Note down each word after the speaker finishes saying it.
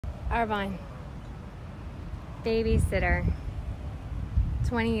Arbonne, babysitter,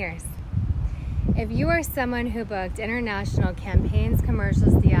 20 years. If you are someone who booked international campaigns,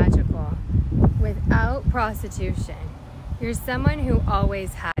 commercials, theatrical without prostitution, you're someone who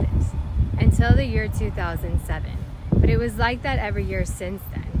always had it until the year 2007. But it was like that every year since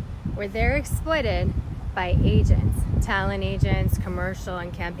then, where they're exploited by agents, talent agents, commercial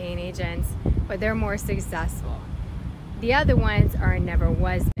and campaign agents, but they're more successful. The other ones are never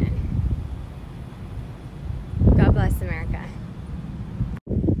was been. God bless America.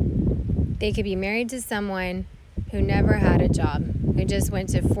 They could be married to someone who never had a job, who just went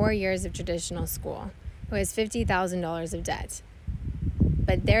to 4 years of traditional school, who has $50,000 of debt.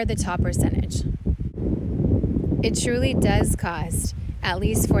 But they're the top percentage. It truly does cost at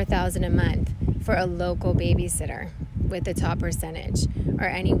least $4,000 a month for a local babysitter with the top percentage or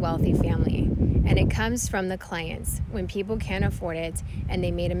any wealthy family. And it comes from the clients when people can't afford it and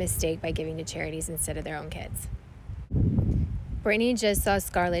they made a mistake by giving to charities instead of their own kids. Brittany just saw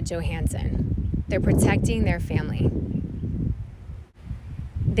Scarlett Johansson. They're protecting their family.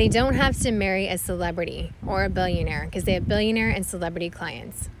 They don't have to marry a celebrity or a billionaire because they have billionaire and celebrity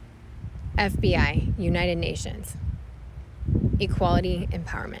clients. FBI, United Nations, equality,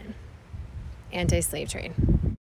 empowerment, anti-slave trade.